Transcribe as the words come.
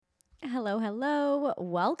Hello, hello.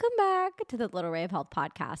 Welcome back to the Little Ray of Health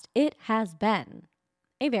podcast. It has been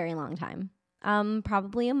a very long time,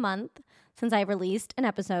 probably a month since I released an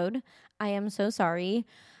episode. I am so sorry.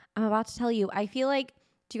 I'm about to tell you, I feel like,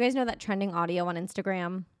 do you guys know that trending audio on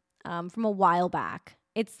Instagram from a while back?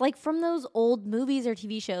 It's like from those old movies or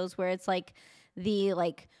TV shows where it's like the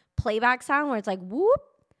playback sound where it's like, whoop,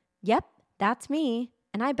 yep, that's me.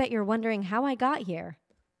 And I bet you're wondering how I got here.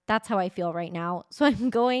 That's how I feel right now. So I'm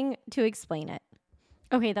going to explain it.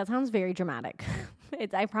 Okay, that sounds very dramatic.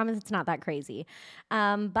 I promise it's not that crazy.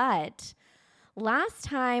 But last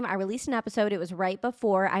time I released an episode, it was right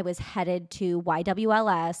before I was headed to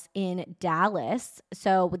YWLS in Dallas.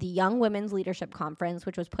 So with the Young Women's Leadership Conference,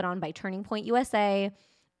 which was put on by Turning Point USA.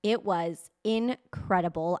 It was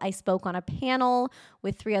incredible. I spoke on a panel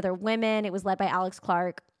with 3 other women. It was led by Alex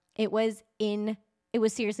Clark. It was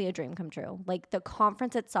seriously a dream come true. Like the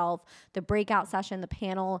conference itself, the breakout session, the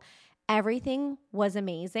panel, everything was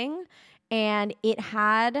amazing. And it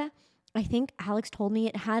had, I think Alex told me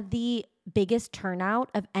it had the biggest turnout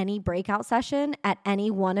of any breakout session at any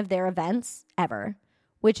one of their events ever,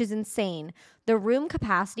 which is insane. The room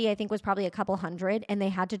capacity, I think, was probably a couple hundred, and they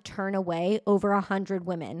had to turn away over 100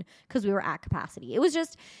 women because we were at capacity. It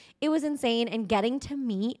was insane. And getting to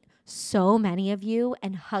meet so many of you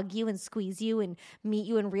and hug you and squeeze you and meet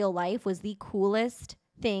you in real life was the coolest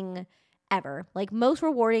thing ever. Like most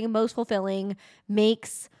rewarding, most fulfilling,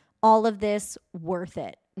 makes all of this worth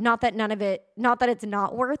it. Not that it's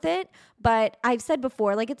not worth it, but I've said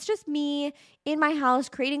before, like it's just me in my house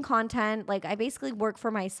creating content. Like I basically work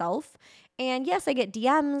for myself. And yes, I get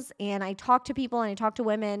DMs and I talk to people and I talk to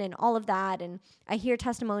women and all of that. And I hear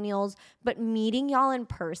testimonials, but meeting y'all in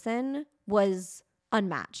person was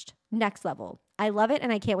unmatched. Next level. I love it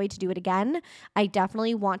and I can't wait to do it again. I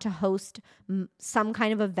definitely want to host some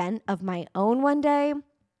kind of event of my own one day.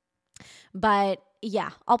 But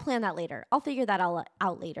yeah, I'll plan that later. I'll figure that all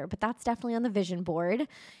out later, but that's definitely on the vision board.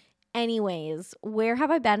 Anyways, where have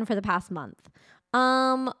I been for the past month?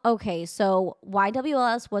 Okay, so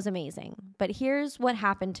YWLS was amazing, but here's what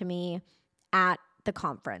happened to me at the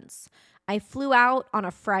conference. I flew out on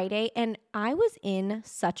a Friday and I was in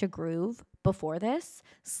such a groove before this,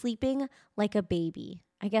 sleeping like a baby.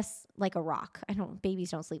 I guess like a rock.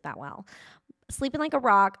 Babies don't sleep that well. Sleeping like a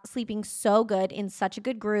rock, sleeping so good, in such a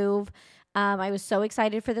good groove. I was so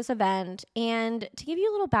excited for this event. And to give you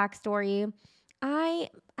a little backstory, I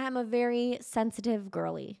am a very sensitive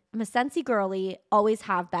girly. I'm a sensy girly, always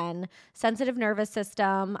have been. Sensitive nervous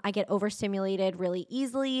system. I get overstimulated really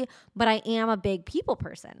easily, but I am a big people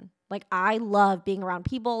person. Like I love being around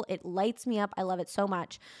people. It lights me up. I love it so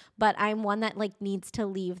much. But I'm one that like needs to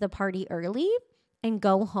leave the party early and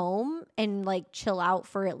go home and like chill out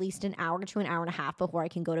for at least an hour to an hour and a half before I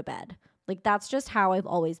can go to bed. Like that's just how I've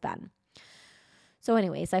always been. So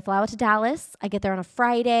anyways, I fly out to Dallas. I get there on a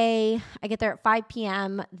Friday. I get there at 5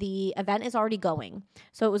 p.m. The event is already going.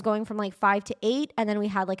 So it was going from like 5 to 8. And then we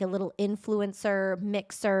had like a little influencer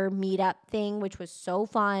mixer meetup thing, which was so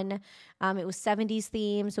fun. It was 70s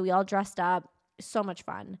themed. So we all dressed up. So much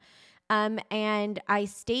fun. And I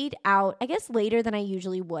stayed out, I guess, later than I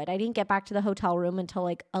usually would. I didn't get back to the hotel room until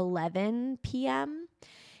like 11 p.m.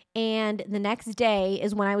 And the next day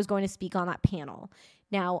is when I was going to speak on that panel.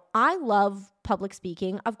 Now, I love public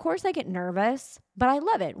speaking. Of course, I get nervous, but I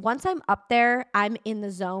love it. Once I'm up there, I'm in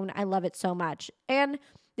the zone. I love it so much. And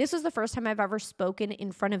this was the first time I've ever spoken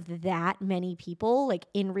in front of that many people, like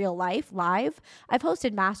in real life, live. I've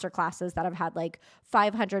hosted master classes that have had like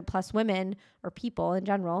 500 plus women or people in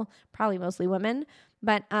general, probably mostly women,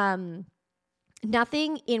 but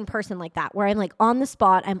nothing in person like that where I'm like on the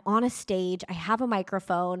spot, I'm on a stage, I have a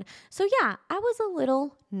microphone. So yeah, I was a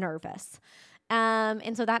little nervous.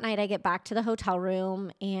 And so that night I get back to the hotel room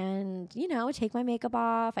and, take my makeup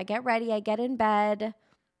off. I get ready. I get in bed.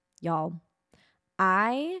 Y'all,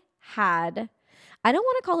 I don't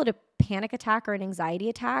want to call it a panic attack or an anxiety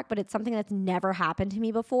attack, but it's something that's never happened to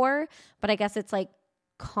me before. But I guess it's like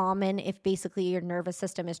common if basically your nervous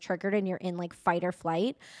system is triggered and you're in like fight or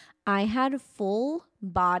flight. I had full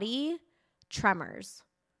body tremors,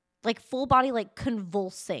 like full body, like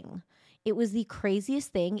convulsing. It was the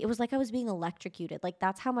craziest thing. It was like I was being electrocuted. Like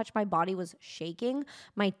that's how much my body was shaking.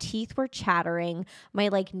 My teeth were chattering. My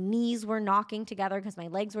like knees were knocking together because my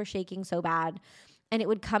legs were shaking so bad. And it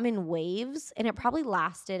would come in waves and it probably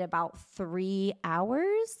lasted about 3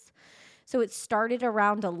 hours. So it started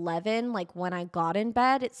around 11, like when I got in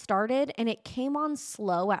bed, it started and it came on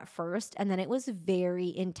slow at first. And then it was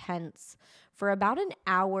very intense for about an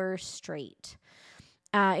hour straight.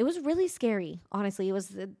 It was really scary, honestly. It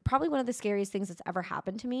was probably one of the scariest things that's ever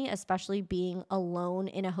happened to me, especially being alone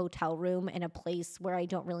in a hotel room in a place where I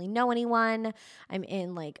don't really know anyone. I'm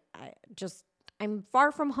in I'm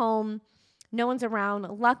far from home. No one's around.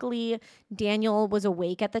 Luckily, Daniel was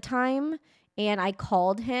awake at the time, and I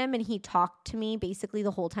called him and he talked to me basically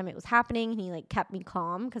the whole time it was happening. And he like kept me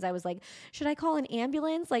calm because I was like, should I call an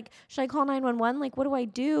ambulance? Like, should I call 911? Like, what do I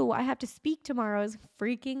do? I have to speak tomorrow. I was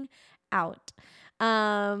freaking out.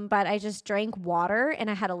 But I just drank water and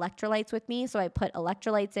I had electrolytes with me. So I put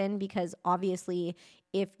electrolytes in because obviously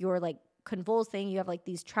if you're like convulsing, you have like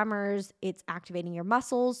these tremors, it's activating your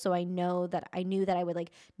muscles. So I knew that I would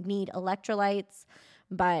like need electrolytes,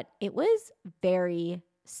 but it was very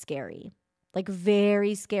scary, like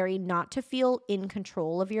very scary not to feel in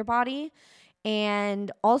control of your body.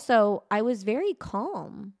 And also I was very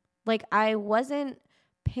calm. Like I wasn't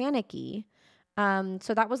panicky.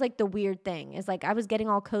 So that was like the weird thing is like I was getting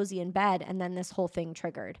all cozy in bed and then this whole thing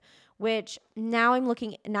triggered, which now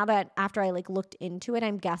that after I like looked into it,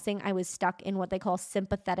 I'm guessing I was stuck in what they call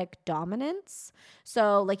sympathetic dominance.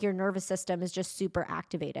 So like your nervous system is just super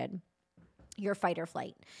activated, your fight or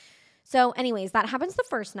flight. So anyways, that happens the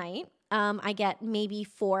first night. I get maybe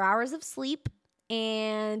 4 hours of sleep.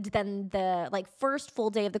 And then the like first full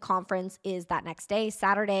day of the conference is that next day,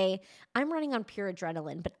 Saturday. I'm running on pure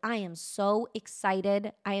adrenaline, but I am so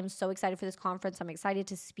excited. I am so excited for this conference. I'm excited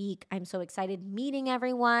to speak. I'm so excited meeting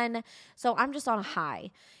everyone. So I'm just on a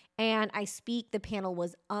high. And I speak. The panel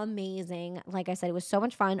was amazing. Like I said, it was so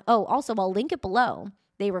much fun. Oh, also, I'll link it below.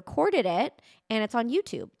 They recorded it and it's on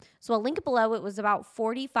YouTube. So I'll link it below. It was about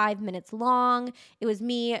 45 minutes long. It was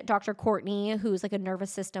me, Dr. Courtney, who's like a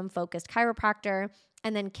nervous system focused chiropractor,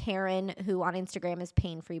 and then Karen, who on Instagram is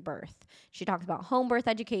Pain Free Birth. She talks about home birth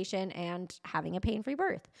education and having a pain-free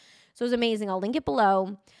birth. So it was amazing. I'll link it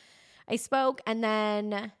below. I spoke and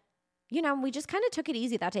then, we just kind of took it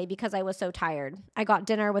easy that day because I was so tired. I got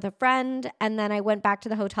dinner with a friend and then I went back to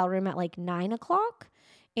the hotel room at like 9:00.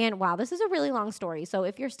 And wow, this is a really long story. So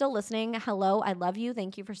if you're still listening, hello, I love you.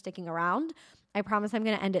 Thank you for sticking around. I promise I'm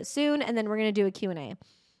going to end it soon and then we're going to do a Q&A.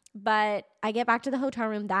 But I get back to the hotel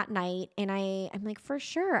room that night and I'm like, for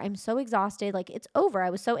sure, I'm so exhausted. Like it's over. I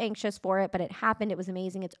was so anxious for it, but it happened. It was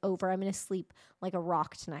amazing. It's over. I'm going to sleep like a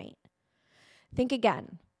rock tonight. Think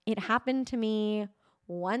again. It happened to me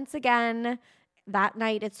once again. That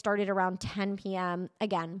night, it started around 10 p.m.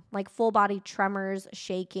 Again, like full body tremors,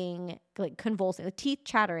 shaking, like convulsing, the teeth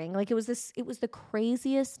chattering. Like it was the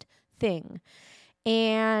craziest thing.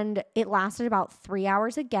 And it lasted about 3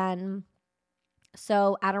 hours again.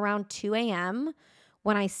 So at around 2 a.m.,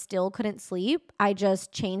 when I still couldn't sleep, I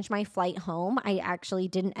just changed my flight home. I actually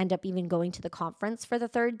didn't end up even going to the conference for the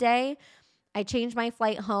third day. I changed my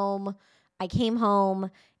flight home. I came home.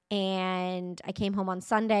 And I came home on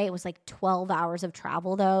Sunday. It was like 12 hours of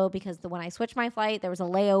travel though, because when I switched my flight, there was a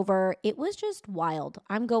layover. It was just wild.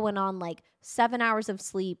 I'm going on like 7 hours of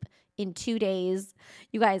sleep in 2 days.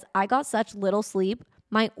 You guys, I got such little sleep.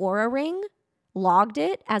 My Oura Ring logged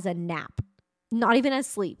it as a nap, not even as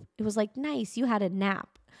sleep. It was like, nice, you had a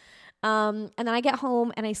nap. And then I get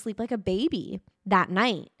home and I sleep like a baby that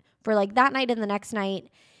night for like that night and the next night.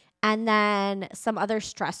 And then some other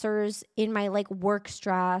stressors in my like work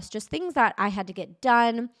stress, just things that I had to get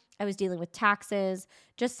done. I was dealing with taxes,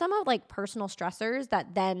 just some of like personal stressors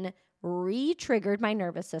that then re-triggered my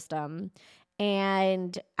nervous system.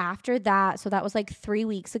 And after that, so that was like 3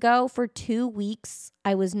 weeks ago, for 2 weeks,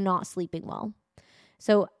 I was not sleeping well.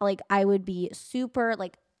 So like I would be super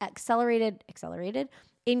like accelerated,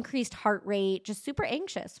 increased heart rate, just super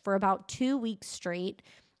anxious for about 2 weeks straight.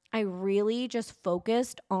 I really just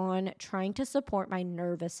focused on trying to support my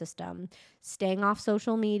nervous system, staying off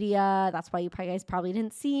social media. That's why you guys probably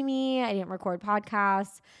didn't see me. I didn't record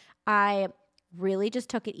podcasts. I really just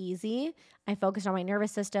took it easy. I focused on my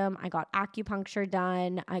nervous system. I got acupuncture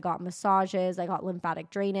done. I got massages. I got lymphatic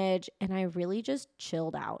drainage. And I really just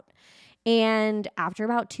chilled out. And after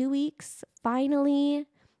about 2 weeks, finally,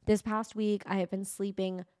 this past week, I have been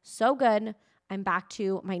sleeping so good. I'm back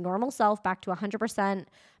to my normal self, back to 100%,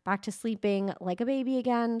 back to sleeping like a baby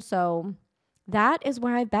again. So that is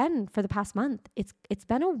where I've been for the past month. It's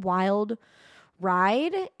been a wild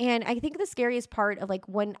ride. And I think the scariest part of like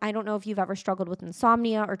when, I don't know if you've ever struggled with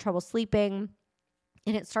insomnia or trouble sleeping,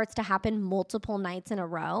 and it starts to happen multiple nights in a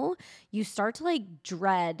row, you start to like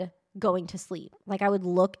dread going to sleep. Like I would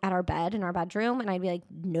look at our bed in our bedroom and I'd be like,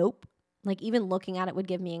 nope. Like even looking at it would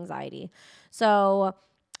give me anxiety. So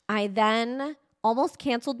I then almost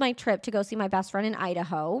canceled my trip to go see my best friend in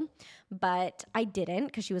Idaho, but I didn't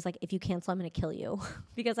because she was like, if you cancel, I'm going to kill you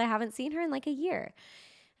because I haven't seen her in like a year.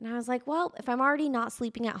 And I was like, well, if I'm already not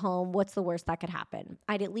sleeping at home, what's the worst that could happen?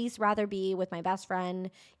 I'd at least rather be with my best friend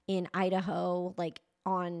in Idaho, like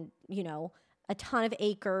on, a ton of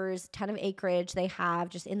acreage they have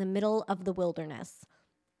just in the middle of the wilderness.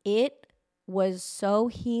 It was so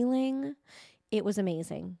healing. It was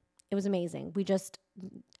amazing. It was amazing. We just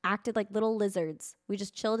acted like little lizards. We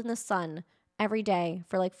just chilled in the sun every day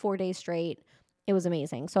for like 4 days straight. It was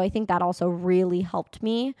amazing. So I think that also really helped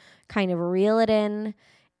me kind of reel it in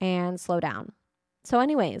and slow down. So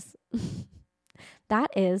anyways, that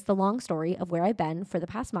is the long story of where I've been for the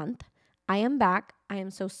past month. I am back. I am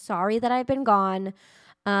so sorry that I've been gone.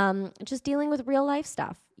 Just dealing with real life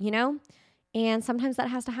stuff, and sometimes that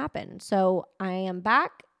has to happen. So I am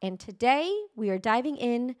back, and today we are diving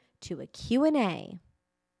in to a Q&A.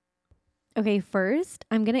 Okay, first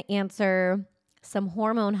I'm going to answer some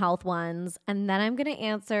hormone health ones, and then I'm going to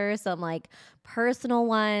answer some like personal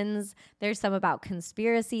ones. There's some about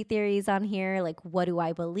conspiracy theories on here, like what do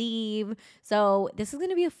I believe? So this is going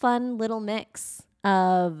to be a fun little mix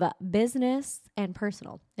of business and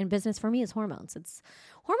personal. And business for me is hormones.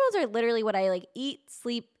 Hormones are literally what I like eat,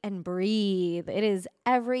 sleep, and breathe. It is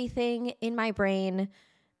everything in my brain.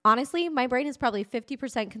 Honestly, my brain is probably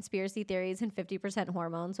 50% conspiracy theories and 50%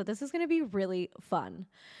 hormones. So this is going to be really fun.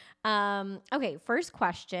 Okay, first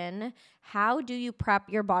question. How do you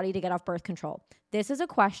prep your body to get off birth control? This is a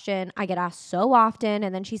question I get asked so often.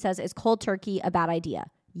 And then she says, is cold turkey a bad idea?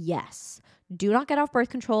 Yes. Do not get off birth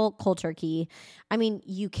control cold turkey. I mean,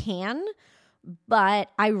 you can, but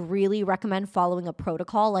I really recommend following a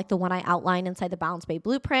protocol like the one I outlined inside the Balanced Babe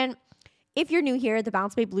Blueprint. If you're new here, the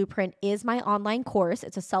Balanced Babe Blueprint is my online course.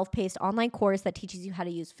 It's a self-paced online course that teaches you how to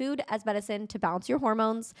use food as medicine to balance your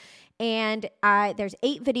hormones. And there's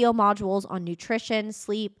 8 video modules on nutrition,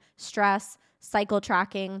 sleep, stress, cycle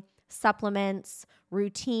tracking, supplements,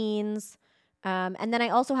 routines. And then I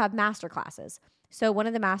also have master classes. So one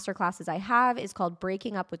of the master classes I have is called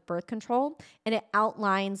Breaking Up with Birth Control, and it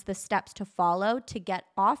outlines the steps to follow to get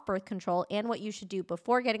off birth control and what you should do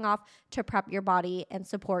before getting off to prep your body and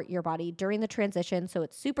support your body during the transition. So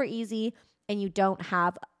it's super easy and you don't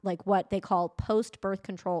have like what they call post-birth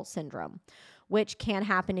control syndrome, which can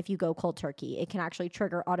happen if you go cold turkey. It can actually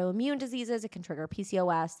trigger autoimmune diseases. It can trigger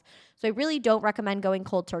PCOS. So I really don't recommend going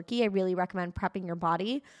cold turkey. I really recommend prepping your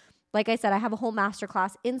body. Like I said, I have a whole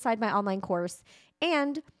masterclass inside my online course.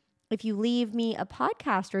 And if you leave me a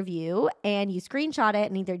podcast review and you screenshot it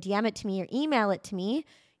and either DM it to me or email it to me,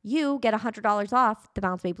 you get $100 off the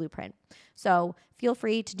Balanced Babe Blueprint. So feel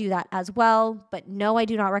free to do that as well. But no, I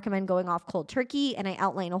do not recommend going off cold turkey. And I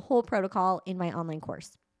outline a whole protocol in my online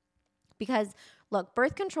course. Because look,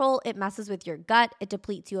 birth control, it messes with your gut. It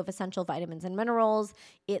depletes you of essential vitamins and minerals.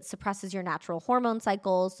 It suppresses your natural hormone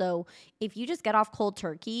cycle. So if you just get off cold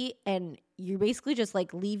turkey and you basically just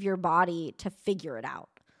like leave your body to figure it out.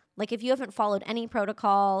 Like if you haven't followed any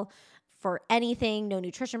protocol for anything, no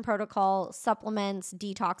nutrition protocol, supplements,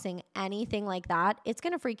 detoxing, anything like that, it's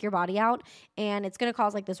going to freak your body out. And it's going to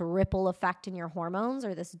cause like this ripple effect in your hormones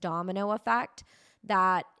or this domino effect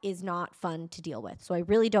that is not fun to deal with. So I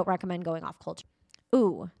really don't recommend going off cold turkey.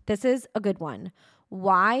 Ooh, this is a good one.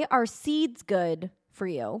 Why are seeds good for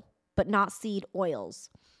you, but not seed oils?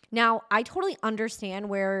 Now, I totally understand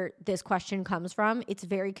where this question comes from. It's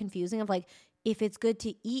very confusing of like, if it's good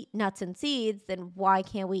to eat nuts and seeds, then why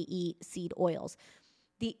can't we eat seed oils?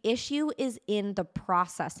 The issue is in the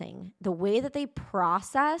processing. The way that they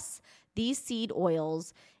process these seed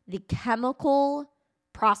oils, the chemical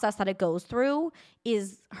process that it goes through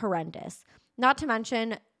is horrendous. Not to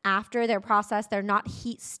mention, after they're processed, they're not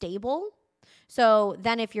heat stable. So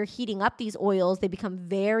then if you're heating up these oils, they become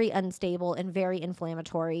very unstable and very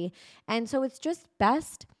inflammatory. And so it's just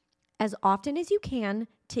best as often as you can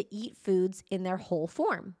to eat foods in their whole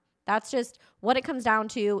form. That's just what it comes down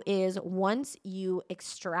to is once you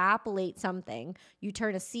extrapolate something, you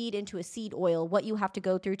turn a seed into a seed oil, what you have to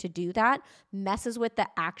go through to do that messes with the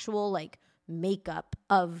actual like makeup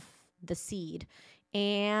of the seed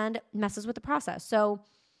and messes with the process. So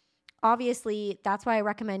obviously, that's why I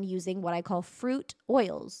recommend using what I call fruit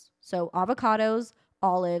oils. So avocados,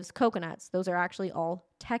 olives, coconuts, those are actually all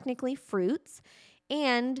technically fruits.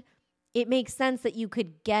 And it makes sense that you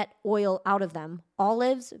could get oil out of them.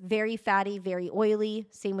 Olives, very fatty, very oily.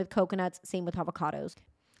 Same with coconuts, same with avocados.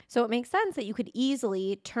 So it makes sense that you could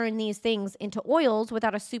easily turn these things into oils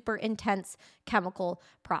without a super intense chemical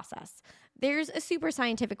process. There's a super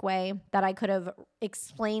scientific way that I could have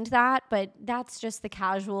explained that, but that's just the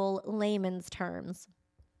casual layman's terms.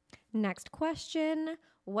 Next question.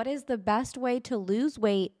 What is the best way to lose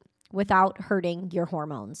weight without hurting your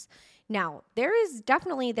hormones? Now, there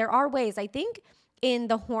are ways. I think in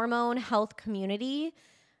the hormone health community,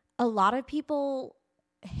 a lot of people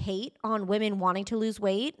hate on women wanting to lose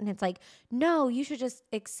weight. And it's like, no, you should just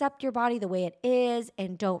accept your body the way it is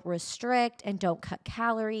and don't restrict and don't cut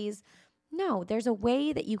calories. No, there's a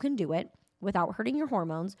way that you can do it without hurting your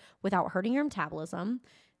hormones, without hurting your metabolism.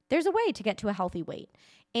 There's a way to get to a healthy weight.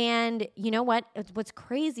 And you know what? What's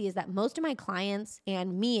crazy is that most of my clients,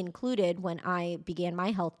 and me included when I began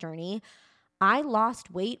my health journey, I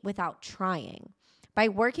lost weight without trying. By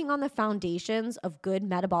working on the foundations of good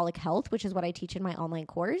metabolic health, which is what I teach in my online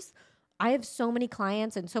course, I have so many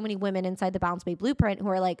clients and so many women inside the Balance Babe Blueprint who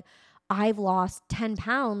are like, I've lost 10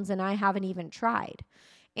 pounds and I haven't even tried.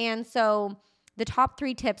 And so the top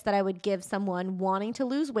 3 tips that I would give someone wanting to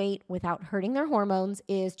lose weight without hurting their hormones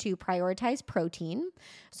is to prioritize protein.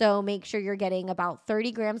 So make sure you're getting about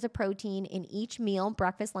 30 grams of protein in each meal,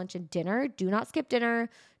 breakfast, lunch, and dinner. Do not skip dinner.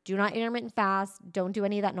 Do not intermittent fast. Don't do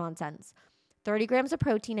any of that nonsense. 30 grams of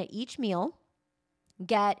protein at each meal.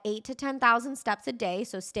 Get 8,000 to 10,000 steps a day,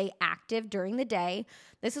 so stay active during the day.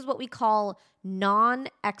 This is what we call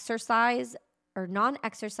non-exercise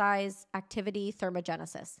activity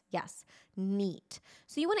thermogenesis. Yes, NEAT.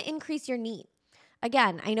 So you want to increase your NEAT.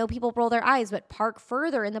 Again, I know people roll their eyes, but park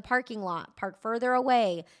further in the parking lot, park further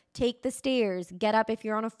away, take the stairs, get up if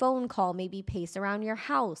you're on a phone call, maybe pace around your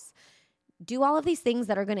house. Do all of these things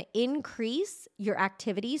that are going to increase your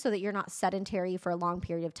activity so that you're not sedentary for a long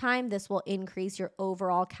period of time. This will increase your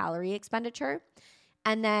overall calorie expenditure.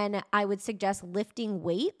 And then I would suggest lifting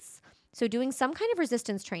weights. So doing some kind of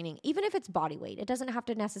resistance training, even if it's body weight. It doesn't have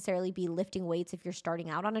to necessarily be lifting weights if you're starting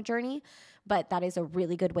out on a journey, but that is a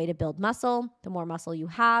really good way to build muscle. The more muscle you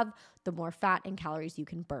have, the more fat and calories you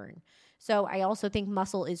can burn. So I also think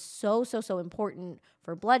muscle is so important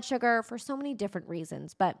for blood sugar for so many different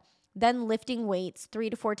reasons. But then lifting weights 3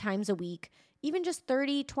 to 4 times a week, even just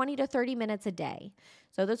 20 to 30 minutes a day.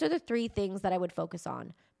 So those are the 3 things that I would focus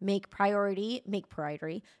on. Make protein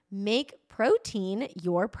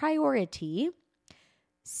your priority,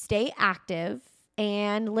 stay active,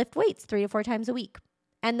 and lift weights 3 to 4 times a week.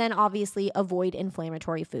 And then obviously avoid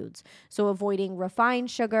inflammatory foods. So avoiding refined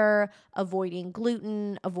sugar, avoiding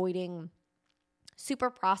gluten, avoiding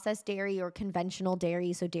super processed dairy or conventional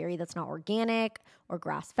dairy, so dairy that's not organic or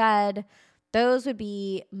grass-fed. Those would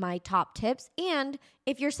be my top tips. And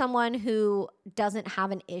if you're someone who doesn't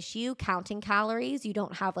have an issue counting calories, you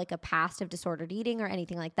don't have like a past of disordered eating or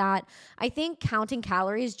anything like that, I think counting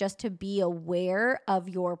calories just to be aware of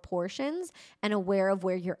your portions and aware of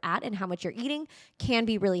where you're at and how much you're eating can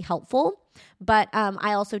be really helpful. But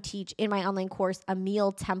I also teach in my online course a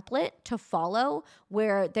meal template to follow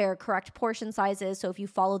where there are correct portion sizes. So if you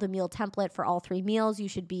follow the meal template for all 3 meals, you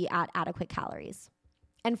should be at adequate calories.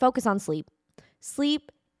 And focus on sleep.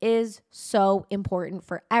 Sleep is so important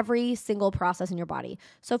for every single process in your body.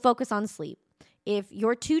 So focus on sleep. If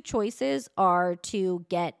your 2 choices are to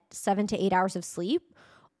get 7 to 8 hours of sleep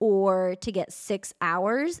or to get 6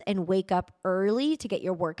 hours and wake up early to get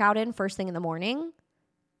your workout in first thing in the morning,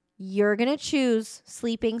 you're going to choose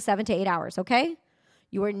sleeping 7 to 8 hours, okay?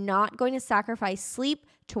 You are not going to sacrifice sleep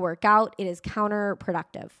to work out. It is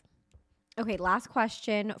counterproductive. Okay, last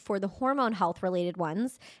question for the hormone health related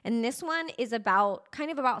ones. And this one is about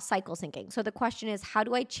cycle syncing. So the question is, how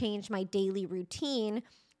do I change my daily routine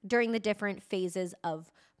during the different phases of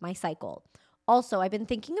my cycle? Also, I've been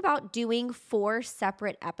thinking about doing 4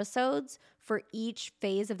 separate episodes for each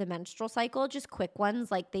phase of the menstrual cycle, just quick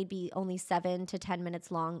ones, like they'd be only 7 to 10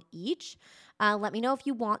 minutes long each. Let me know if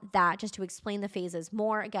you want that, just to explain the phases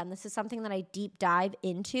more. Again, this is something that I deep dive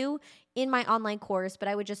into in my online course, but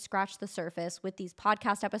I would just scratch the surface with these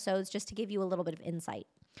podcast episodes just to give you a little bit of insight.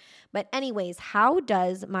 But anyways, how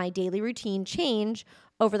does my daily routine change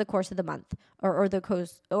over the course of the month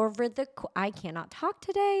I cannot talk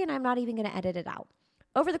today and I'm not even going to edit it out.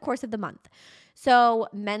 Over the course of the month. So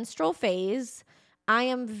menstrual phase, I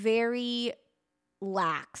am very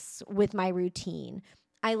lax with my routine.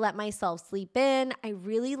 I let myself sleep in. I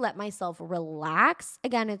really let myself relax.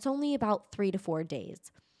 Again, it's only about 3 to 4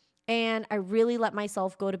 days. And I really let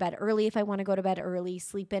myself go to bed early if I want to go to bed early,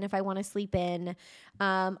 sleep in if I want to sleep in.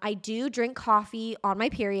 I do drink coffee on my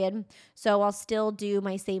period, so I'll still do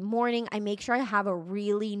my same morning. I make sure I have a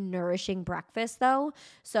really nourishing breakfast though.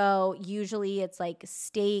 So usually it's like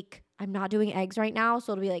steak. I'm not doing eggs right now,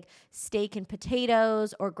 so it'll be like steak and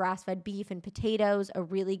potatoes or grass-fed beef and potatoes, a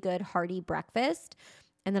really good hearty breakfast.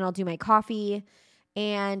 And then I'll do my coffee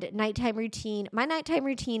and nighttime routine. My nighttime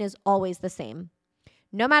routine is always the same.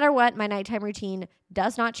 No matter what, my nighttime routine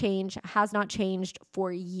does not change, has not changed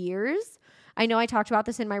for years. I know I talked about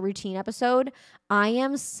this in my routine episode. I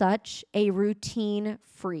am such a routine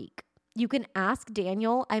freak. You can ask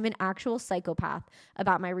Daniel. I'm an actual psychopath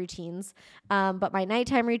about my routines. But my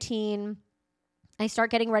nighttime routine, I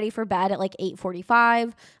start getting ready for bed at like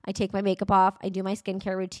 8:45. I take my makeup off. I do my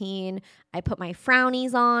skincare routine. I put my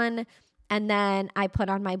frownies on. And then I put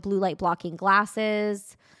on my blue light blocking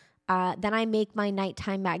glasses. Then I make my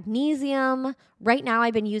nighttime magnesium. Right now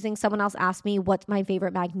I've been using, someone else asked me what my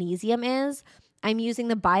favorite magnesium is. I'm using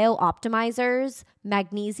the BioOptimizers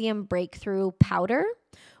Magnesium Breakthrough Powder,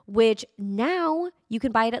 which now you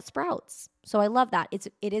can buy it at Sprouts. So I love that.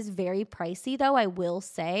 It is very pricey though, I will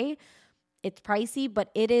say. It's pricey, but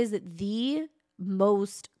it is the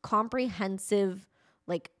most comprehensive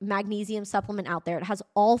like magnesium supplement out there. It has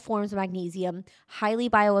all forms of magnesium, highly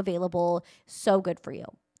bioavailable, so good for you.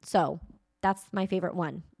 So that's my favorite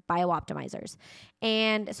one, BioOptimizers.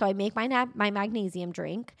 And so I make my magnesium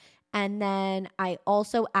drink, and then I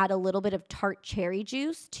also add a little bit of tart cherry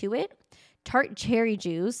juice to it. Tart cherry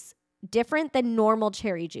juice, different than normal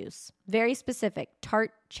cherry juice, very specific.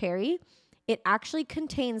 Tart cherry, it actually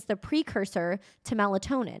contains the precursor to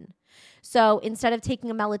melatonin. So instead of taking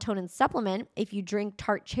a melatonin supplement, if you drink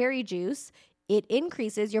tart cherry juice, it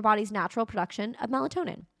increases your body's natural production of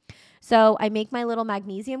melatonin. So I make my little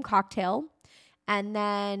magnesium cocktail, and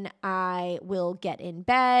then I will get in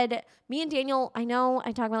bed. Me and Daniel, I know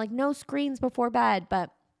I talk about like no screens before bed, but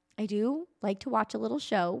I do like to watch a little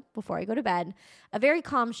show before I go to bed. A very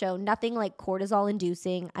calm show, nothing like cortisol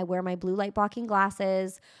inducing. I wear my blue light blocking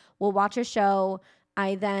glasses. We'll watch a show.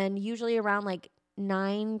 I then usually around like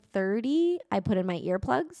 9:30, I put in my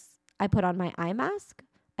earplugs. I put on my eye mask.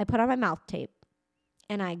 I put on my mouth tape.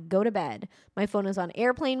 And I go to bed. My phone is on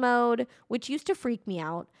airplane mode, which used to freak me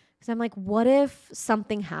out because I'm like, what if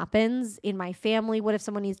something happens in my family? What if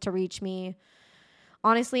someone needs to reach me?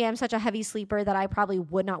 Honestly, I'm such a heavy sleeper that I probably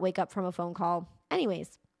would not wake up from a phone call.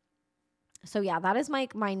 Anyways, so yeah, that is my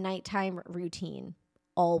nighttime routine.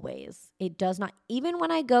 Always. It does not, even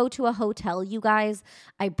when I go to a hotel, you guys,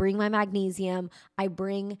 I bring my magnesium. I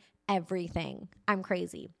bring everything. I'm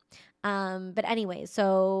crazy. But anyway,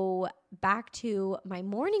 so back to my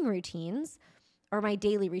morning routines, or my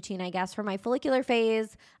daily routine, I guess. For my follicular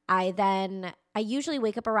phase, I usually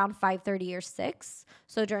wake up around 5:30 or 6.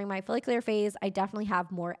 So during my follicular phase, I definitely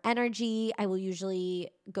have more energy. I will usually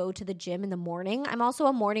go to the gym in the morning. I'm also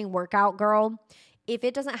a morning workout girl. If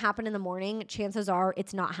it doesn't happen in the morning, chances are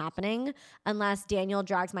it's not happening unless Daniel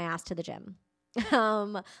drags my ass to the gym,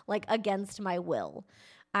 like against my will.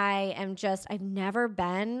 I've never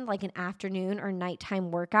been like an afternoon or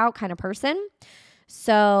nighttime workout kind of person.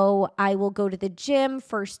 So I will go to the gym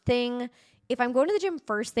first thing. If I'm going to the gym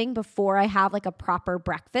first thing before I have like a proper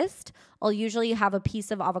breakfast, I'll usually have a piece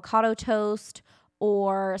of avocado toast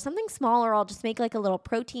or something small, or I'll just make like a little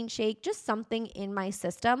protein shake, just something in my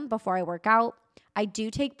system before I work out. I do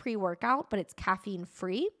take pre-workout, but it's caffeine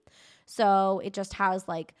free. So it just has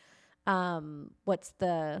like what's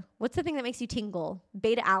the thing that makes you tingle?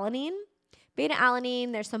 Beta-alanine.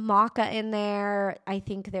 Beta-alanine, there's some maca in there. I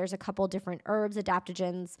think there's a couple different herbs,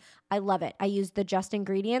 adaptogens. I love it. I use the Just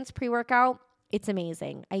Ingredients pre-workout. It's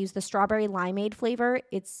amazing. I use the strawberry limeade flavor.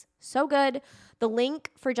 It's so good. The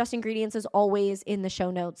link for Just Ingredients is always in the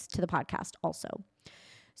show notes to the podcast also.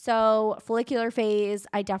 So follicular phase,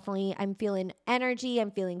 I'm feeling energy.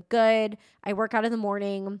 I'm feeling good. I work out in the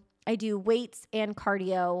morning. I do weights and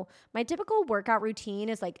cardio. My typical workout routine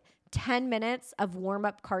is like 10 minutes of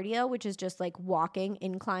warm-up cardio, which is just like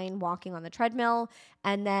incline walking on the treadmill,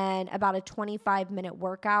 and then about a 25-minute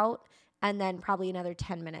workout, and then probably another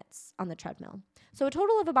 10 minutes on the treadmill. So a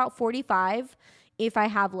total of about 45. If I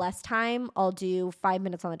have less time, I'll do 5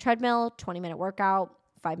 minutes on the treadmill, 20-minute workout,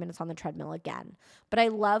 5 minutes on the treadmill again. But I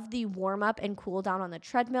love the warm-up and cool down on the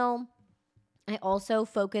treadmill. I also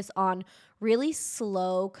focus on really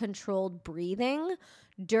slow, controlled breathing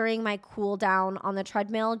during my cool down on the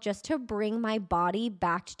treadmill, just to bring my body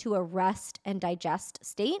back to a rest and digest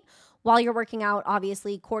state. While you're working out,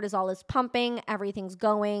 obviously cortisol is pumping, everything's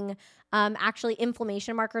going. Actually,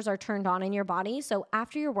 inflammation markers are turned on in your body. So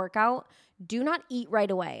after your workout, do not eat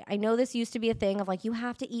right away. I know this used to be a thing of like, you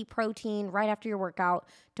have to eat protein right after your workout.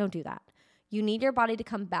 Don't do that. You need your body to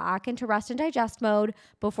come back into rest and digest mode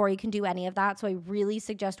before you can do any of that. So I really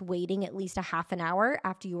suggest waiting at least a half an hour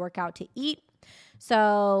after you work out to eat.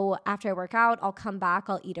 So after I work out, I'll come back,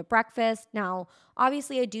 I'll eat a breakfast. Now,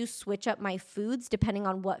 obviously I do switch up my foods depending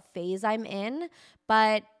on what phase I'm in.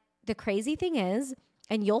 But the crazy thing is,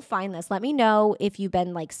 and you'll find this, let me know if you've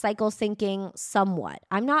been like cycle syncing somewhat.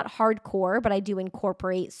 I'm not hardcore, but I do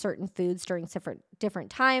incorporate certain foods during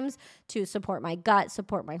different times to support my gut,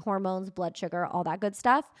 support my hormones, blood sugar, all that good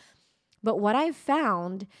stuff. But what I've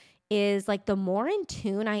found is like the more in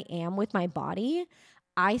tune I am with my body,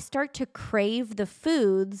 I start to crave the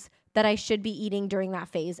foods that I should be eating during that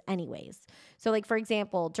phase anyways. So like, for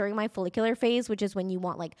example, during my follicular phase, which is when you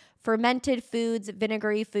want like fermented foods,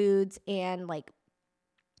 vinegary foods, and like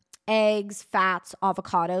eggs, fats,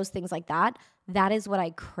 avocados, things like that, that is what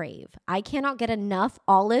I crave. I cannot get enough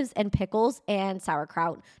olives and pickles and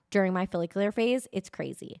sauerkraut during my follicular phase. It's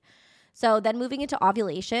crazy. So then moving into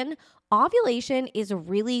ovulation, ovulation is a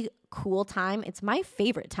really cool time. It's my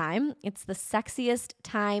favorite time. It's the sexiest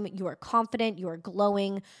time. You are confident, you are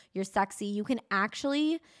glowing, you're sexy. You can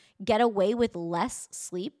actually get away with less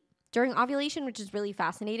sleep during ovulation, which is really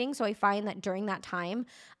fascinating. So I find that during that time,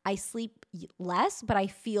 I sleep less, but I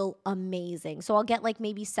feel amazing. So I'll get like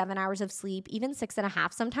maybe 7 hours of sleep, even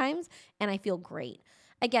 6.5 sometimes, and I feel great.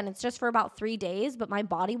 Again, it's just for about 3 days, but my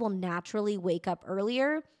body will naturally wake up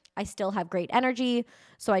earlier. I still have great energy,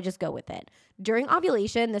 so I just go with it. During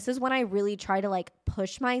ovulation, this is when I really try to like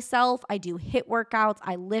push myself. I do HIIT workouts,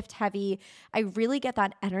 I lift heavy. I really get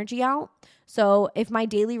that energy out. So if my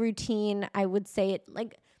daily routine, I would say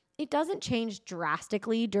it doesn't change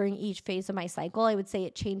drastically during each phase of my cycle. I would say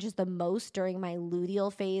it changes the most during my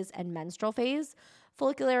luteal phase and menstrual phase.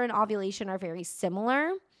 Follicular and ovulation are very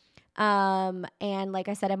similar. And like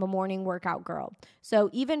I said, I'm a morning workout girl. So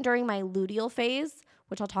even during my luteal phase,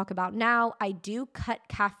 which I'll talk about now, I do cut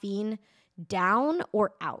caffeine down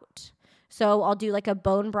or out. So I'll do like a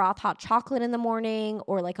bone broth hot chocolate in the morning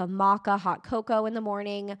or like a maca hot cocoa in the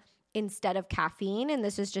morning instead of caffeine. And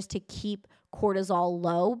this is just to keep cortisol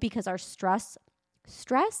low because our stress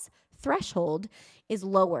threshold is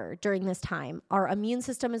lower during this time. Our immune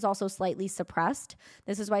system is also slightly suppressed.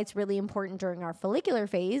 This is why it's really important during our follicular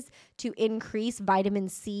phase to increase vitamin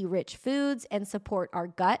C rich foods and support our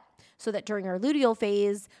gut so that during our luteal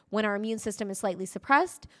phase, when our immune system is slightly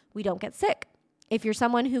suppressed, we don't get sick. If you're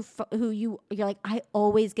someone you're like, I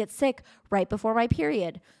always get sick right before my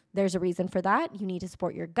period, there's a reason for that. You need to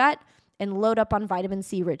support your gut and load up on vitamin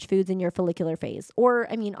C rich foods in your follicular phase.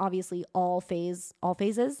 Or, I mean, obviously all month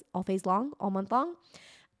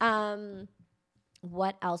long.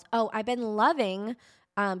 What else? Oh, I've been loving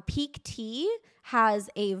Peak Tea has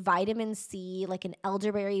a vitamin C, like an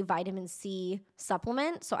elderberry vitamin C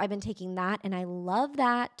supplement. So I've been taking that and I love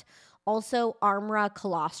that. Also, Armra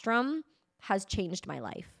Colostrum has changed my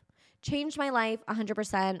life.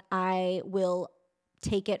 100%. I will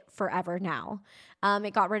take it forever now.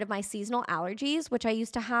 It got rid of my seasonal allergies, which I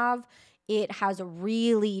used to have. It has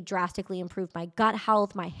really drastically improved my gut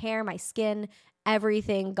health, my hair, my skin.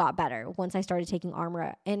 Everything got better once I started taking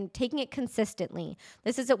Armra and taking it consistently.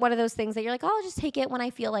 This isn't one of those things that you're like, oh, I'll just take it when I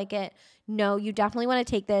feel like it. No, you definitely want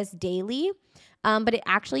to take this daily. But it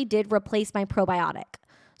actually did replace my probiotic.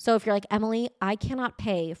 So if you're like, Emily, I cannot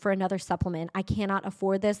pay for another supplement. I cannot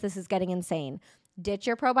afford this. This is getting insane. Ditch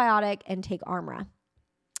your probiotic and take Armra.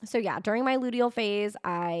 So yeah, during my luteal phase,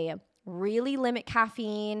 I really limit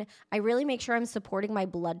caffeine. I really make sure I'm supporting my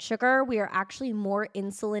blood sugar. We are actually more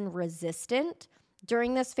insulin resistant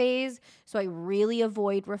during this phase. So I really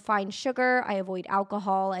avoid refined sugar. I avoid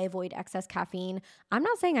alcohol. I avoid excess caffeine. I'm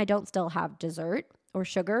not saying I don't still have dessert or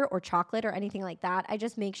sugar or chocolate or anything like that. I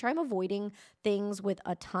just make sure I'm avoiding things with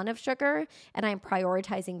a ton of sugar and I'm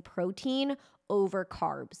prioritizing protein over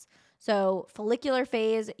carbs. So follicular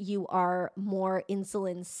phase, you are more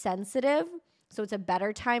insulin sensitive. So it's a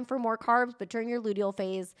better time for more carbs. But during your luteal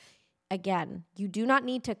phase, again, you do not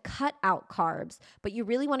need to cut out carbs, but you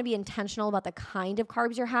really want to be intentional about the kind of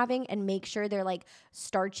carbs you're having and make sure they're like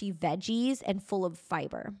starchy veggies and full of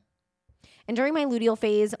fiber. And during my luteal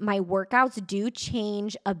phase, my workouts do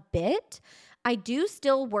change a bit. I do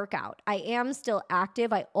still work out. I am still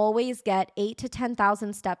active. I always get 8,000 to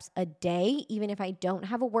 10,000 steps a day, even if I don't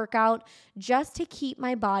have a workout, just to keep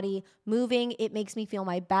my body moving. It makes me feel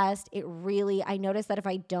my best. I notice that if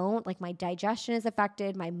I don't, like my digestion is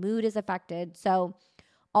affected, my mood is affected. So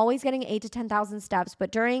always getting 8,000 to 10,000 steps.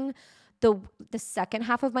 But during the second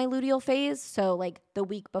half of my luteal phase, so like the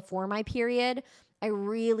week before my period, I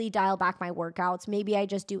really dial back my workouts. Maybe I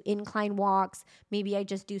just do incline walks. Maybe I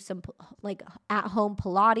just do some like at-home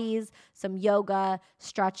Pilates, some yoga,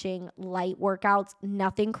 stretching, light workouts,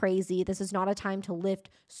 nothing crazy. This is not a time to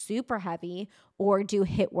lift super heavy or do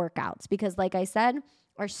HIIT workouts because like I said,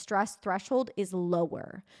 our stress threshold is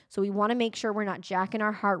lower. So we want to make sure we're not jacking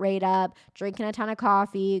our heart rate up, drinking a ton of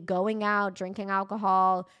coffee, going out, drinking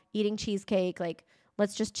alcohol, eating cheesecake. Like,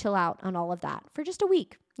 let's just chill out on all of that for just a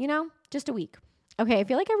week, just a week. Okay, I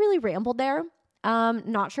feel like I really rambled there.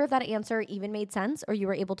 Not sure if that answer even made sense or you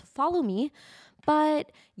were able to follow me.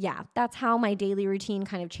 But yeah, that's how my daily routine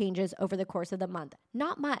kind of changes over the course of the month.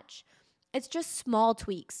 Not much. It's just small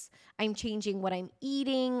tweaks. I'm changing what I'm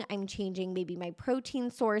eating. I'm changing maybe my protein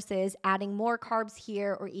sources, adding more carbs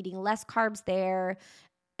here or eating less carbs there,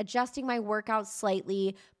 adjusting my workouts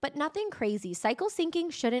slightly, but nothing crazy. Cycle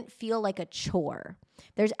syncing shouldn't feel like a chore.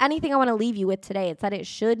 If there's anything I want to leave you with today, it's that it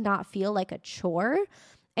should not feel like a chore,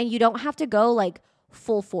 and you don't have to go like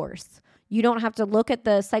full force. You don't have to look at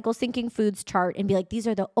the cycle syncing foods chart and be like, these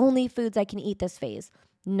are the only foods I can eat this phase.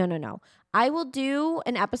 No. I will do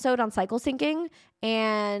an episode on cycle syncing,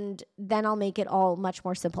 and then I'll make it all much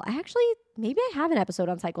more simple. Maybe I have an episode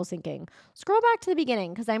on cycle syncing. Scroll back to the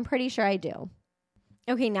beginning because I'm pretty sure I do.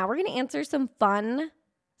 Okay, now we're going to answer some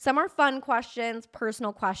are fun questions,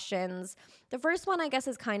 personal questions. The first one, I guess,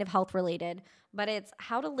 is kind of health related, but it's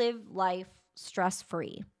how to live life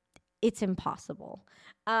stress-free. It's impossible.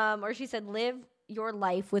 Or she said, live your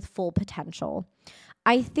life with full potential.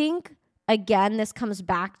 I think, again, this comes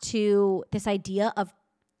back to this idea of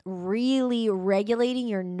really regulating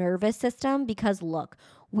your nervous system because, look,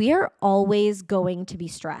 we are always going to be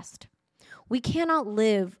stressed. We cannot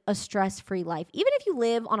live a stress-free life. Even if you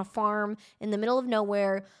live on a farm in the middle of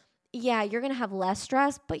nowhere, yeah, you're going to have less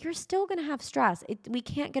stress, but you're still going to have stress. We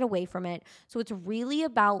can't get away from it. So it's really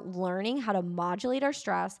about learning how to modulate our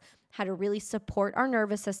stress, how to really support our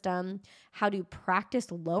nervous system, how to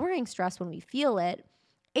practice lowering stress when we feel it,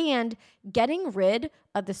 and getting rid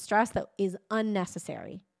of the stress that is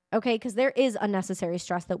unnecessary. Okay, because there is unnecessary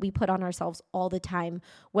stress that we put on ourselves all the time,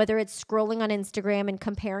 whether it's scrolling on Instagram and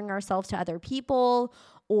comparing ourselves to other people,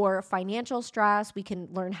 or financial stress. We can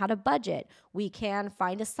learn how to budget. We can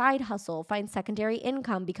find a side hustle, find secondary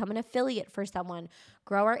income, become an affiliate for someone,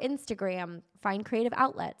 grow our Instagram, find creative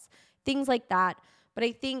outlets, things like that. But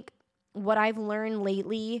I think what I've learned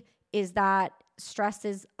lately is that stress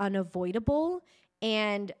is unavoidable,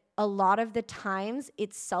 and a lot of the times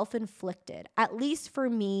it's self-inflicted. At least for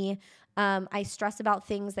me, I stress about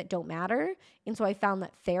things that don't matter. And so I found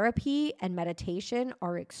that therapy and meditation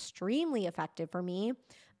are extremely effective for me.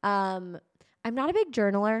 I'm not a big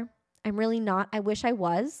journaler. I'm really not. I wish I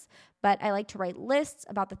was, but I like to write lists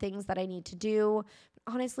about the things that I need to do.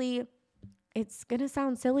 Honestly, it's going to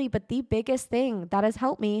sound silly, but the biggest thing that has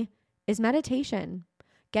helped me is meditation,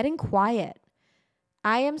 getting quiet.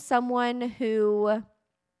 I am someone who,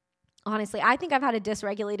 honestly, I think I've had a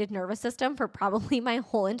dysregulated nervous system for probably my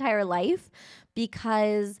whole entire life,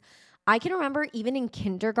 because I can remember even in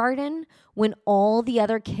kindergarten when all the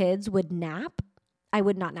other kids would nap, I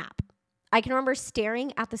would not nap. I can remember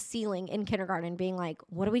staring at the ceiling in kindergarten being like,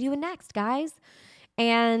 what are we doing next, guys?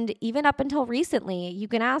 And even up until recently, you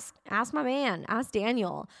can ask my man, ask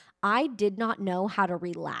Daniel, I did not know how to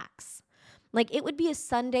relax. Like, it would be a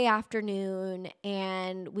Sunday afternoon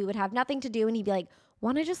and we would have nothing to do, and he'd be like,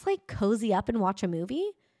 want to just like cozy up and watch a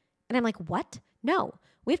movie? And I'm like, what? No,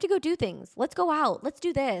 we have to go do things. Let's go out. Let's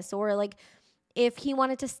do this. Or like, if he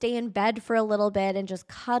wanted to stay in bed for a little bit and just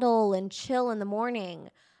cuddle and chill in the morning,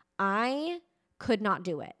 I could not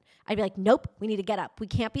do it. I'd be like, nope, we need to get up. We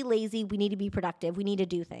can't be lazy. We need to be productive. We need to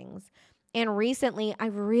do things. And recently,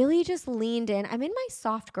 I've really just leaned in. I'm in my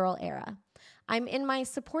soft girl era. I'm in my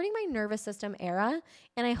supporting my nervous system era.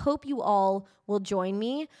 And I hope you all will join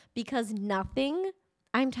me, because nothing,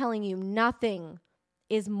 I'm telling you, nothing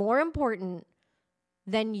is more important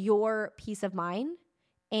than your peace of mind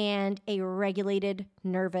and a regulated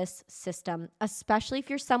nervous system, especially if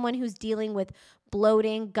you're someone who's dealing with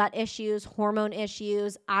bloating, gut issues, hormone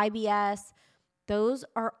issues, IBS. Those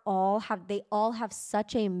are all have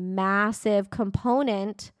such a massive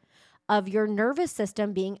component of your nervous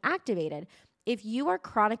system being activated. If you are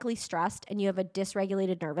chronically stressed and you have a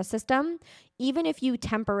dysregulated nervous system, even if you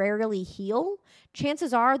temporarily heal,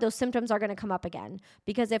 chances are those symptoms are going to come up again.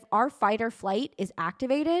 Because if our fight or flight is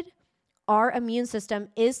activated, our immune system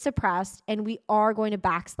is suppressed and we are going to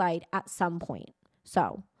backslide at some point.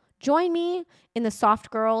 So join me in the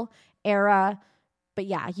soft girl era. But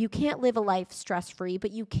yeah, you can't live a life stress-free,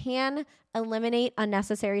 but you can eliminate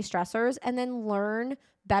unnecessary stressors and then learn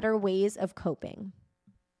better ways of coping.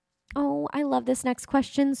 Oh, I love this next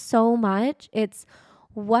question so much. It's,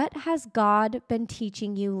 what has God been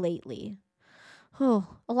teaching you lately? Oh,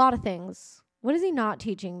 a lot of things. What is he not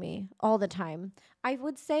teaching me all the time? I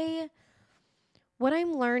would say what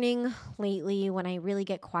I'm learning lately when I really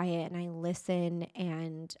get quiet and I listen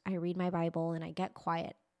and I read my Bible and I get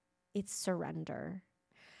quiet, it's surrender.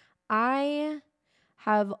 I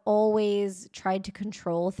have always tried to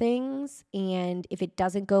control things, and if it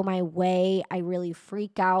doesn't go my way, I really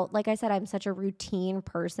freak out. Like I said, I'm such a routine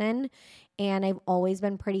person, and I've always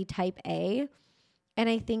been pretty type A, and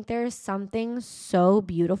I think there's something so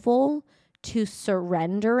beautiful to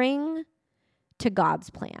surrendering to God's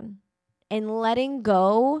plan and letting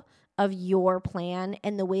go of your plan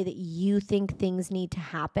and the way that you think things need to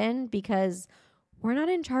happen, because we're not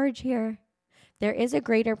in charge here. There is a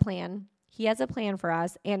greater plan. He has a plan for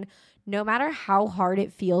us. And no matter how hard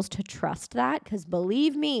it feels to trust that, because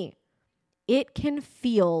believe me, you can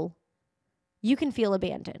feel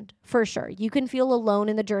abandoned for sure. You can feel alone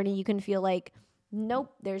in the journey. You can feel like,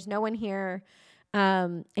 nope, there's no one here.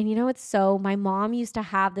 And my mom used to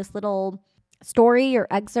have this little story or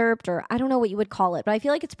excerpt, or I don't know what you would call it, but I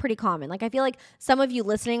feel like it's pretty common. Like, I feel like some of you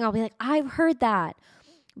listening, I'll be like, I've heard that,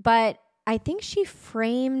 but I think she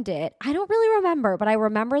framed it. I don't really remember, but I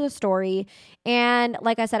remember the story. And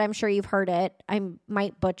like I said, I'm sure you've heard it. I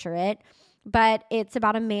might butcher it, but it's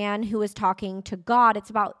about a man who is talking to God.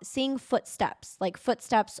 It's about seeing footsteps, like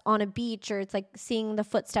footsteps on a beach, or it's like seeing the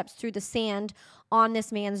footsteps through the sand on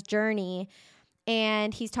this man's journey.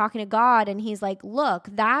 And he's talking to God, and he's like, look,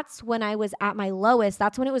 that's when I was at my lowest.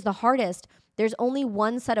 That's when it was the hardest. There's only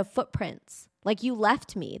one set of footprints. Like, you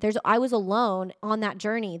left me. I was alone on that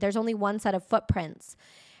journey. There's only one set of footprints.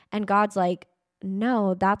 And God's like,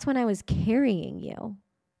 no, that's when I was carrying you.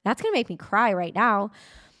 That's going to make me cry right now.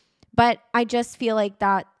 But I just feel like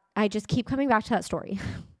that, I just keep coming back to that story.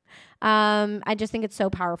 I just think it's so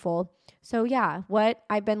powerful. So yeah, what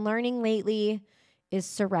I've been learning lately is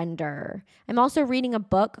surrender. I'm also reading a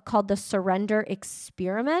book called The Surrender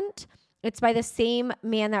Experiment. It's by the same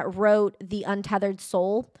man that wrote The Untethered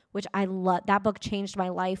Soul, which I love. That book changed my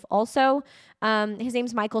life also. His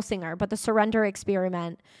name's Michael Singer, but The Surrender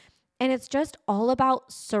Experiment. And it's just all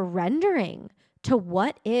about surrendering to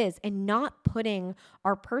what is, and not putting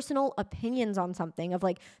our personal opinions on something of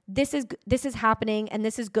like, this is happening and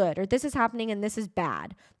this is good, or this is happening and this is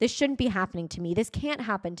bad. This shouldn't be happening to me. This can't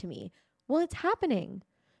happen to me. Well, it's happening.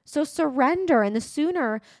 So surrender. And the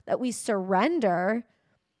sooner that we surrender,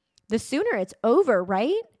 the sooner it's over,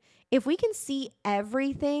 right? If we can see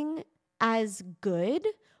everything as good,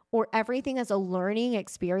 or everything as a learning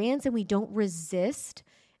experience, and we don't resist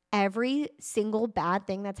every single bad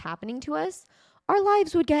thing that's happening to us, our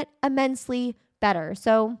lives would get immensely better.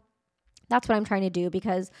 So that's what I'm trying to do,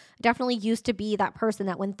 because I definitely used to be that person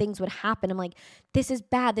that when things would happen, I'm like, this is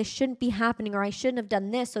bad. This shouldn't be happening, or I shouldn't have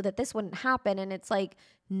done this so that this wouldn't happen. And it's like,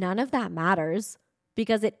 none of that matters,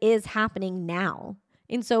 because it is happening now.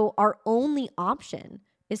 And so our only option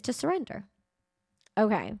is to surrender.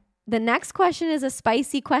 Okay. The next question is a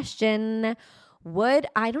spicy question.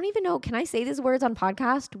 I don't even know, can I say these words on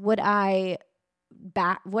podcast? Would I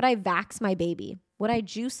vax my baby? Would I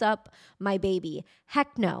juice up my baby?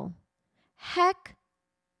 Heck no. Heck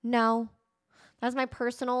no. That's my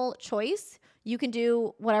personal choice. You can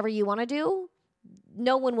do whatever you want to do.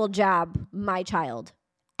 No one will jab my child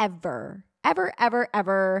ever. Ever, ever,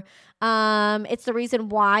 ever. It's the reason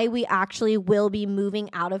why we actually will be moving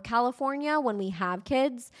out of California when we have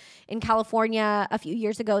kids. In California, a few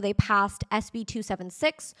years ago, they passed SB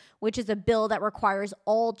 276, which is a bill that requires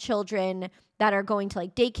all children that are going to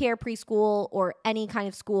like daycare, preschool, or any kind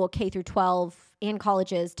of school, K through 12, and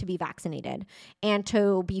colleges, to be vaccinated, and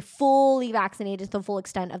to be fully vaccinated to the full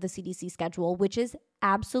extent of the CDC schedule, which is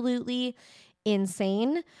absolutely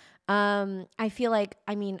insane. I feel like,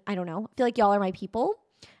 I don't know. I feel like y'all are my people,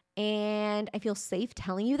 and I feel safe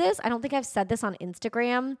telling you this. I don't think I've said this on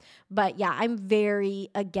Instagram, but yeah, I'm very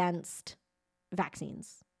against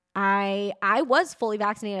vaccines. I was fully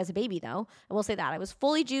vaccinated as a baby, though. I will say that. I was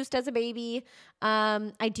fully juiced as a baby.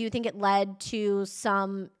 I do think it led to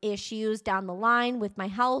some issues down the line with my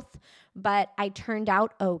health, but I turned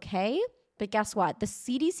out okay. But guess what? The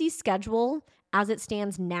CDC schedule as it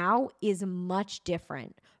stands now is much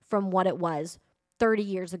different from what it was 30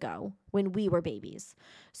 years ago when we were babies.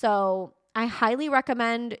 So I highly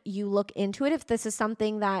recommend you look into it if this is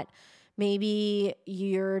something that maybe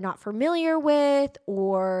you're not familiar with,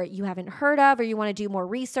 or you haven't heard of, or you want to do more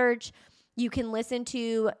research. You can listen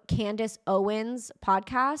to Candace Owens'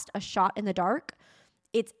 podcast, A Shot in the Dark.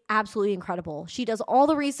 It's absolutely incredible. She does all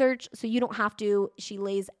the research, so you don't have to. She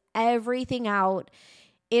lays everything out.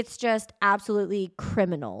 It's just absolutely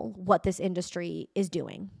criminal what this industry is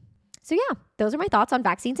doing. So yeah, those are my thoughts on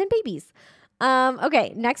vaccines and babies.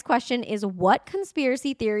 Okay, next question is, what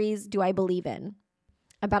conspiracy theories do I believe in?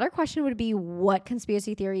 A better question would be, what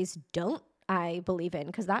conspiracy theories don't I believe in?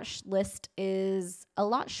 Because that list is a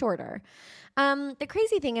lot shorter. The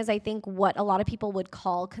crazy thing is, I think what a lot of people would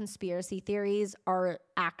call conspiracy theories are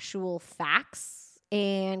actual facts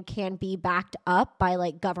and can be backed up by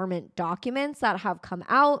like government documents that have come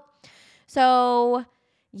out. So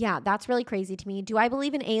yeah, that's really crazy to me. Do I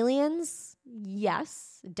believe in aliens?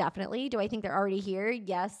 Yes, definitely. Do I think they're already here?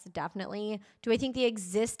 Yes, definitely. Do I think they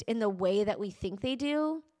exist in the way that we think they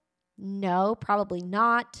do? No, probably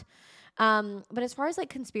not. But as far as like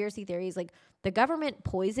conspiracy theories, like the government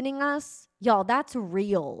poisoning us, y'all, that's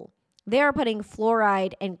real. They're putting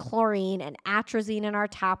fluoride and chlorine and atrazine in our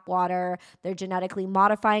tap water. They're genetically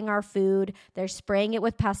modifying our food. They're spraying it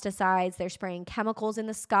with pesticides. They're spraying chemicals in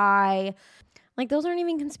the sky. Like those aren't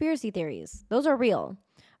even conspiracy theories. Those are real.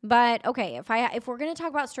 But okay, if we're going to talk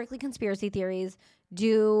about strictly conspiracy theories,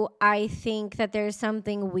 do I think that there's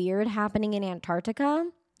something weird happening in Antarctica?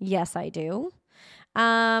 Yes, I do.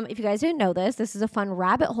 If you guys didn't know this, this is a fun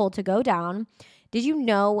rabbit hole to go down. Did you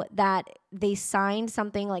know that they signed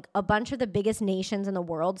something, like a bunch of the biggest nations in the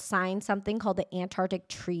world signed something called the Antarctic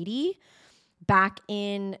Treaty back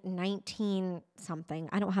in 19 something?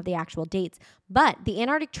 I don't have the actual dates, but the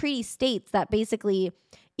Antarctic Treaty states that basically,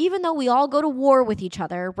 even though we all go to war with each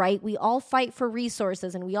other, right? We all fight for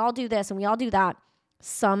resources and we all do this and we all do that.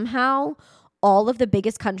 Somehow, all of the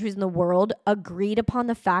biggest countries in the world agreed upon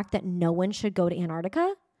the fact that no one should go to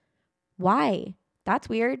Antarctica. Why? That's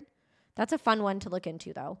weird. That's a fun one to look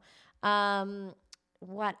into, though.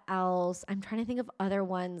 What else? I'm trying to think of other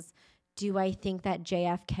ones. Do I think that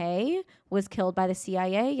JFK was killed by the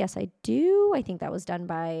CIA? Yes, I do. I think that was done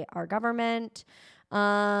by our government. Do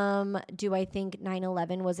I think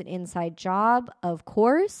 9/11 was an inside job? Of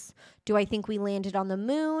course. Do I think we landed on the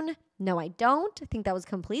moon? No, I don't. I think that was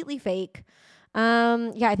completely fake.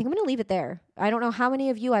 Yeah, I think I'm going to leave it there. I don't know how many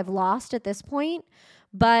of you I've lost at this point,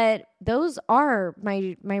 but those are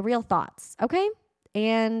my real thoughts, okay?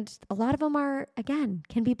 And a lot of them are, again,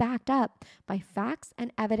 can be backed up by facts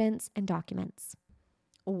and evidence and documents.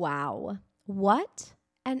 Wow. What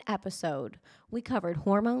an episode. We covered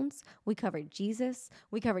hormones. We covered Jesus.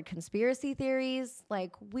 We covered conspiracy theories.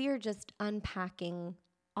 Like, we're just unpacking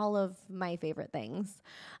all of my favorite things.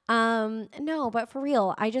 No, but for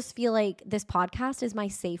real, I just feel like this podcast is my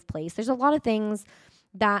safe place. There's a lot of things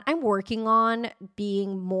that I'm working on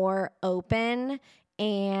being more open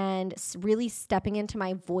and really stepping into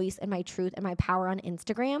my voice and my truth and my power on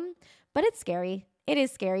Instagram. But it's scary. It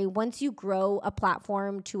is scary. Once you grow a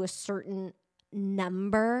platform to a certain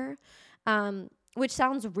number, which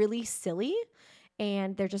sounds really silly,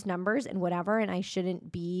 and they're just numbers and whatever, and I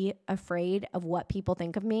shouldn't be afraid of what people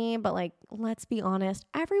think of me. But like, let's be honest,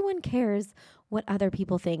 everyone cares what other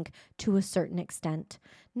people think to a certain extent.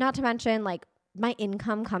 Not to mention, like, my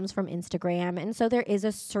income comes from Instagram, and so there is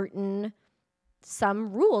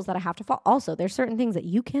some rules that I have to follow. Also, there's certain things that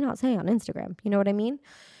you cannot say on Instagram. You know what I mean?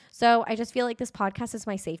 So I just feel like this podcast is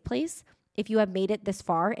my safe place. If you have made it this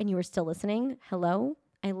far and you are still listening, hello,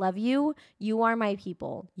 I love you. You are my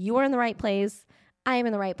people. You are in the right place. I am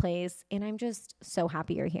in the right place. And I'm just so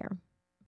happy you're here.